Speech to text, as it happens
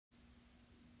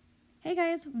Hey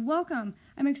guys, welcome!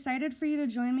 I'm excited for you to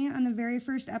join me on the very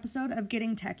first episode of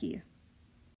Getting Techie.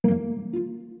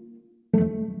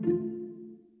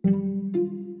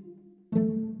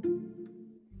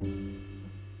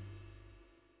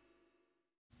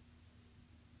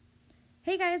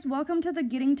 Hey guys, welcome to the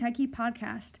Getting Techie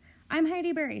podcast. I'm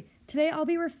Heidi Berry. Today I'll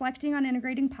be reflecting on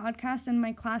integrating podcasts in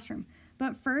my classroom.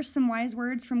 But first, some wise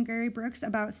words from Gary Brooks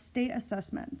about state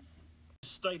assessments.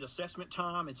 State assessment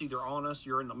time, it's either on us,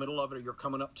 you're in the middle of it, or you're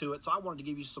coming up to it. So I wanted to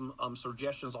give you some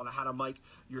suggestions on how to make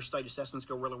your state assessments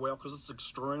go really well, because it's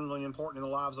extremely important in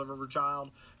the lives of every child.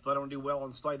 If they don't do well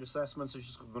on state assessments, it's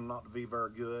just going not to be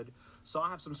very good. So I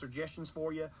have some suggestions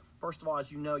for you. First of all,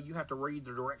 as you know, you have to read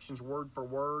the directions word for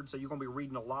word, so you're going to be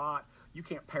reading a lot. You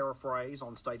can't paraphrase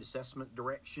on state assessment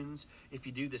directions. If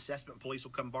you do, the assessment police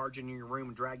will come barging in your room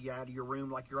and drag you out of your room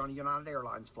like you're on a United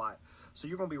Airlines flight. So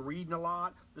you're going to be reading a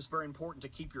lot. It's very important to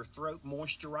keep your throat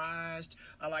moisturized.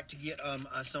 I like to get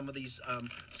some of these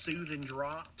soothing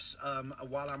drops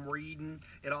while I'm reading.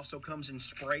 It also comes in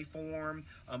spray form.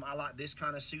 I like this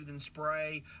kind of soothing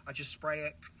spray. I just spray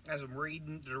it as I'm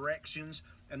reading the directions,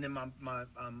 and then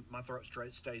my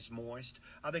throat stays moist.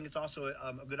 I think it's also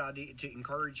a good idea to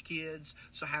encourage kids,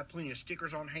 so have plenty of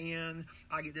stickers on hand.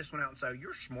 I get this one out and say,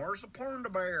 "You're smart as a panda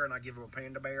bear," and I give them a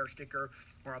panda bear sticker.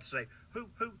 Or I'll say,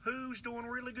 who's doing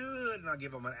really good? And I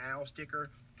give them an owl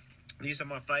sticker. These are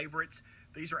my favorites.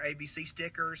 These are ABC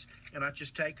stickers, and I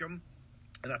just take them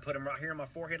and I put them right here on my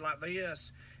forehead like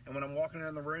this. And when I'm walking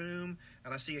in the room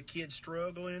and I see a kid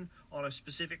struggling on a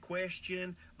specific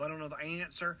question, they don't know the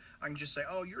answer, I can just say,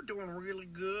 "Oh, you're doing really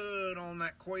good on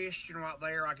that question right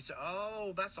there." I can say,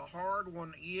 "Oh, that's a hard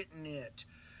one, isn't it?"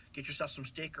 Get yourself some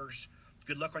stickers.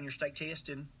 Good luck on your state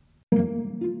testing.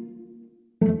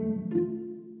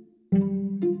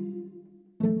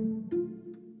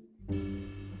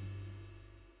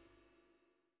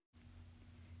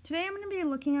 Today I'm going to be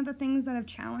looking at the things that have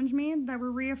challenged me, that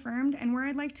were reaffirmed, and where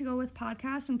I'd like to go with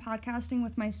podcasts and podcasting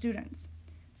with my students.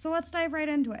 So let's dive right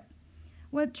into it.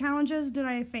 What challenges did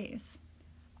I face?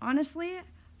 Honestly,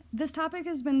 this topic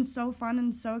has been so fun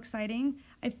and so exciting.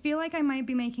 I feel like I might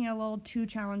be making it a little too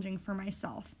challenging for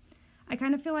myself. I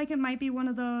kind of feel like it might be one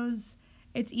of those,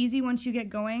 it's easy once you get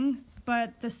going,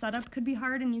 but the setup could be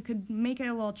hard and you could make it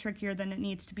a little trickier than it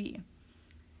needs to be.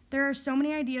 There are so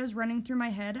many ideas running through my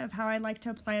head of how I'd like to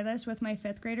apply this with my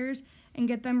 5th graders and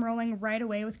get them rolling right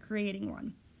away with creating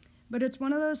one. But it's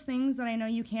one of those things that I know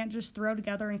you can't just throw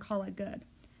together and call it good.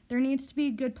 There needs to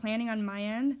be good planning on my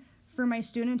end for my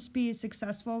students to be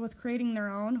successful with creating their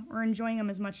own or enjoying them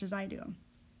as much as I do.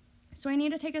 So I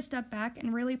need to take a step back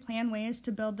and really plan ways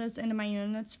to build this into my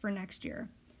units for next year.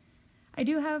 I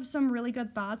do have some really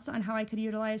good thoughts on how I could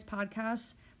utilize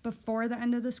podcasts before the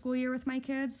end of the school year with my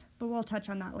kids, but we'll touch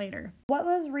on that later. What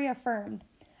was reaffirmed?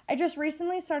 I just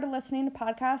recently started listening to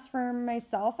podcasts for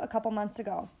myself a couple months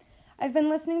ago. I've been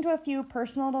listening to a few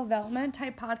personal development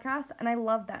type podcasts, and I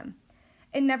love them.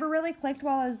 It never really clicked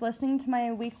while I was listening to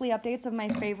my weekly updates of my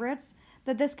favorites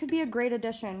that this could be a great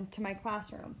addition to my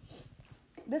classroom.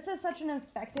 This is such an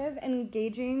effective and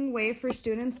engaging way for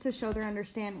students to show their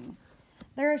understanding.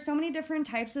 There are so many different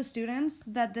types of students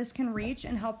that this can reach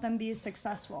and help them be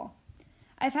successful.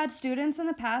 I've had students in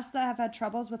the past that have had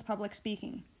troubles with public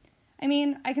speaking. I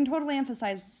mean, I can totally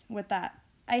empathize with that.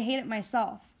 I hate it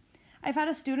myself. I've had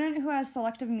a student who has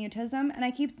selective mutism, and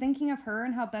I keep thinking of her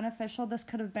and how beneficial this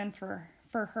could have been for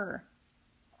her.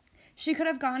 She could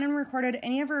have gone and recorded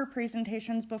any of her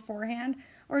presentations beforehand,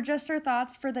 or just her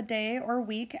thoughts for the day or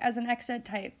week as an exit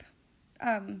type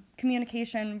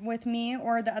communication with me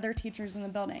or the other teachers in the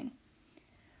building.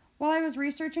 While I was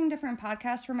researching different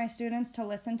podcasts for my students to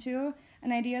listen to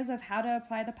and ideas of how to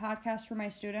apply the podcast for my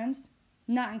students,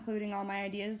 not including all my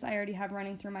ideas I already have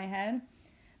running through my head,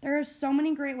 there are so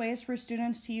many great ways for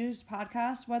students to use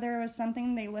podcasts, whether it was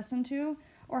something they listen to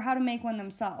or how to make one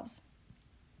themselves.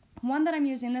 One that I'm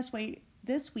using this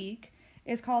week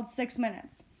is called 6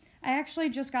 Minutes. I actually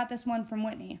just got this one from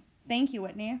Whitney. Thank you,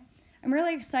 Whitney. I'm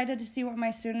really excited to see what my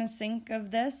students think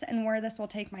of this and where this will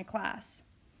take my class.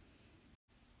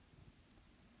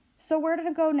 So where did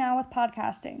it go now with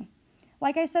podcasting?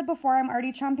 Like I said before, I'm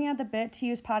already chomping at the bit to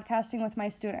use podcasting with my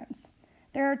students.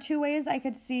 There are 2 ways I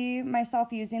could see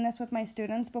myself using this with my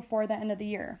students before the end of the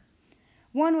year.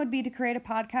 One would be to create a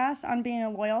podcast on being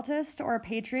a loyalist or a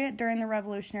patriot during the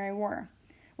Revolutionary War.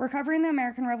 We're covering the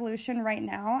American Revolution right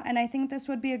now, and I think this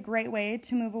would be a great way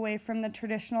to move away from the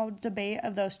traditional debate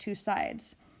of those 2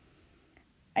 sides.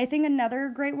 I think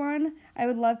another great one I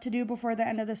would love to do before the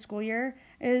end of the school year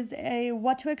is a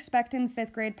What to Expect in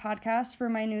 5th grade podcast for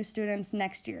my new students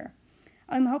next year.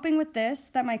 I'm hoping with this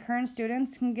that my current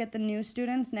students can get the new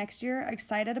students next year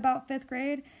excited about 5th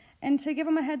grade and to give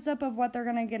them a heads up of what they're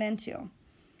going to get into.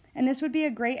 And this would be a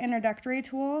great introductory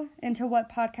tool into what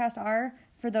podcasts are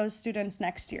for those students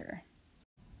next year.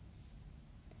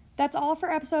 That's all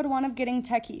for episode 1 of Getting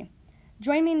Techie.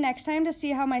 Join me next time to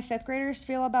see how my 5th graders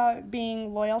feel about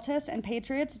being loyalists and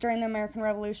patriots during the American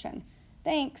Revolution.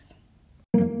 Thanks!